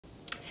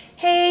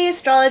Hey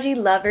astrology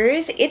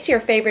lovers, it's your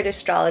favorite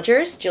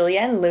astrologers,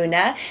 Julia and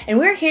Luna, and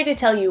we're here to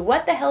tell you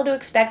what the hell to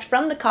expect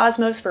from the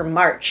cosmos for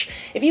March.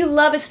 If you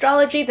love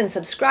astrology, then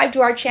subscribe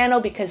to our channel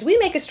because we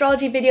make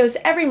astrology videos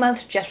every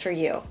month just for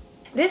you.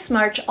 This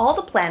March, all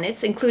the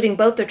planets, including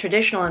both the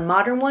traditional and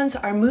modern ones,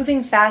 are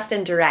moving fast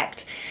and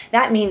direct.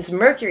 That means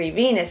Mercury,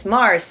 Venus,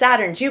 Mars,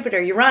 Saturn,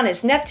 Jupiter,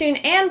 Uranus, Neptune,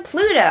 and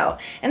Pluto.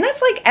 And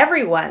that's like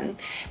everyone.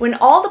 When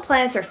all the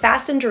planets are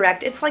fast and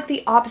direct, it's like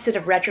the opposite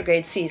of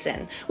retrograde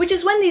season, which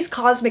is when these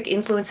cosmic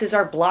influences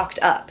are blocked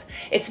up.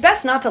 It's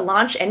best not to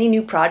launch any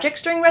new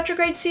projects during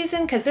retrograde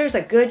season because there's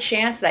a good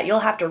chance that you'll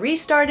have to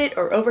restart it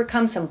or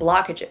overcome some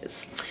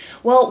blockages.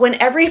 Well,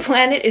 when every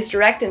planet is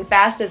direct and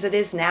fast as it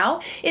is now,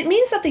 it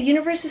means that the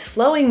universe is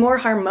flowing more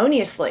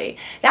harmoniously.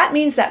 That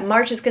means that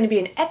March is going to be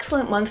an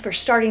excellent month for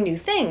starting new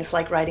things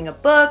like writing a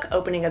book,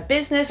 opening a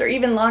business, or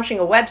even launching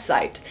a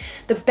website.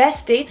 The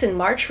best dates in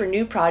March for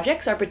new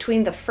projects are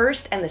between the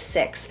 1st and the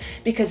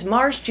 6th because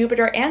Mars,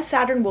 Jupiter, and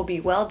Saturn will be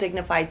well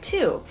dignified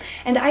too.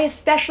 And I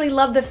especially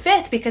love the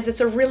 5th because it's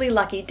a really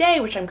lucky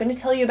day, which I'm going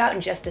to tell you about in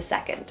just a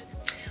second.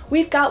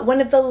 We've got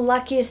one of the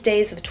luckiest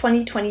days of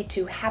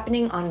 2022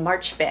 happening on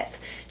March 5th.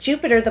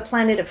 Jupiter, the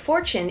planet of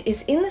fortune,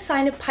 is in the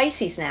sign of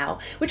Pisces now,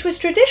 which was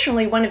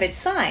traditionally one of its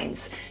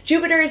signs.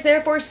 Jupiter is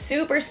therefore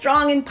super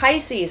strong in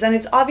Pisces, and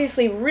it's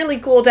obviously really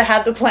cool to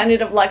have the planet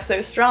of luck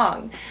so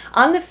strong.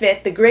 On the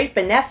 5th, the great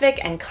Benefic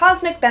and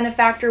cosmic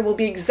Benefactor will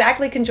be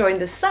exactly conjoined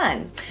the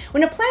Sun.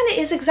 When a planet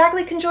is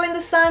exactly conjoined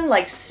the Sun,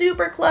 like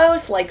super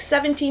close, like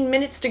 17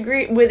 minutes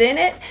degree within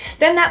it,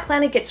 then that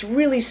planet gets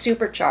really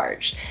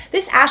supercharged.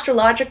 This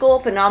astrological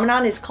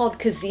phenomenon is called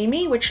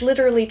cazimi, which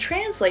literally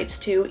translates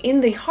to in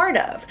the heart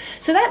of.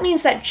 So that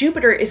means that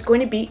Jupiter is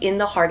going to be in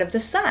the heart of the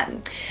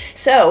Sun.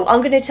 So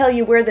I'm going to tell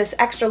you where this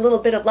extra little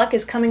bit of luck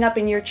is coming up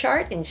in your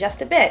chart in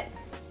just a bit.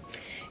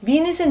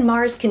 Venus and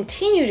Mars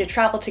continue to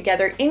travel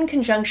together in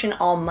conjunction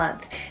all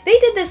month. They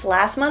did this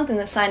last month in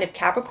the sign of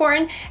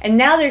Capricorn, and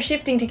now they're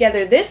shifting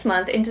together this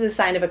month into the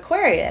sign of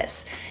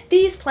Aquarius.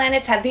 These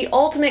planets have the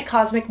ultimate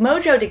cosmic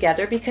mojo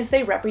together because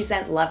they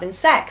represent love and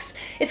sex.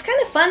 It's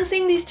kind of fun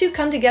seeing these two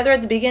come together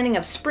at the beginning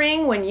of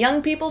spring when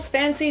young people's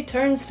fancy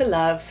turns to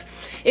love.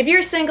 If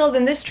you're single,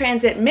 then this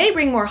transit may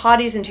bring more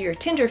hotties into your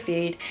Tinder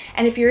feed,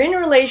 and if you're in a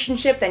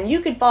relationship, then you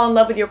could fall in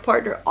love with your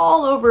partner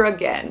all over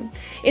again.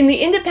 In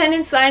the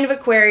independent sign of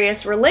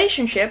Aquarius,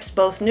 relationships,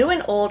 both new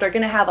and old, are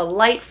going to have a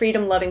light,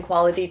 freedom-loving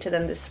quality to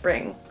them this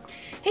spring.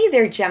 Hey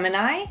there,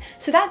 Gemini!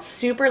 So that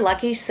super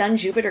lucky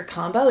Sun-Jupiter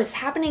combo is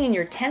happening in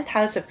your 10th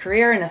house of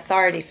career and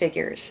authority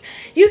figures.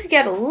 You could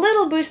get a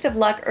little boost of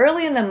luck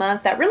early in the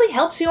month that really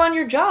helps you on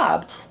your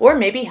job, or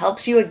maybe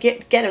helps you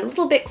get a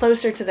little bit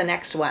closer to the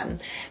next one.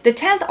 The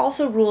 10th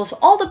also rules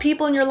all the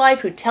people in your life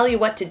who tell you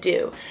what to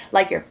do,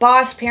 like your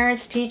boss,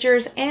 parents,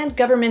 teachers, and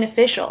government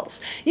officials.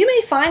 You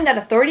may find that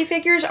authority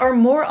figures are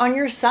more on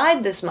your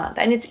side this month,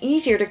 and it's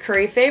easier to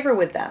curry favor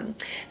with them.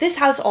 This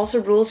house also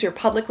rules your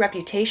public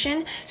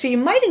reputation, so you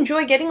might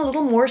enjoy getting a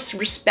little more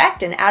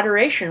respect and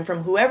adoration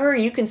from whoever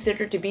you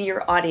consider to be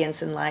your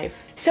audience in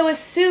life. So a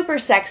super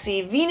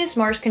sexy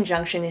Venus-Mars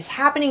conjunction is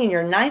happening in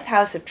your 9th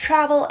house of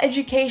travel,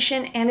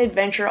 education, and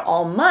adventure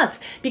all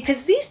month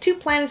because these two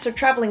planets are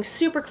traveling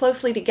super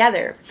closely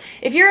together.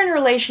 If you're in a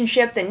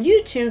relationship, then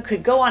you two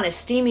could go on a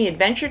steamy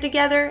adventure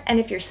together, and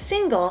if you're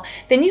single,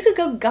 then you could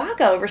go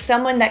gaga over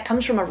someone that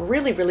comes from a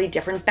really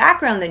different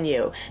background than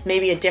you,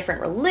 maybe a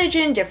different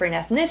religion, different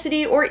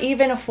ethnicity, or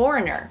even a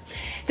foreigner.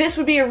 This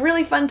would be a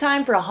really fun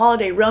time for a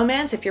holiday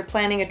romance if you're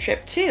planning a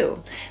trip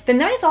too. The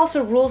 9th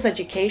also rules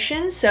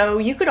education, so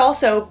you could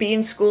also be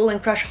in school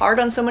and crush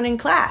hard on someone in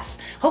class.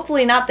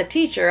 Hopefully not the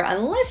teacher,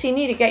 unless you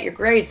need to get your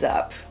grades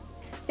up.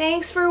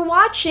 Thanks for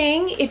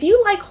watching! If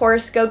you like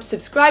horoscopes,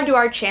 subscribe to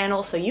our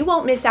channel so you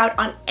won't miss out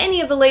on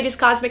any of the latest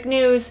cosmic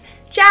news.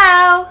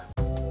 Ciao!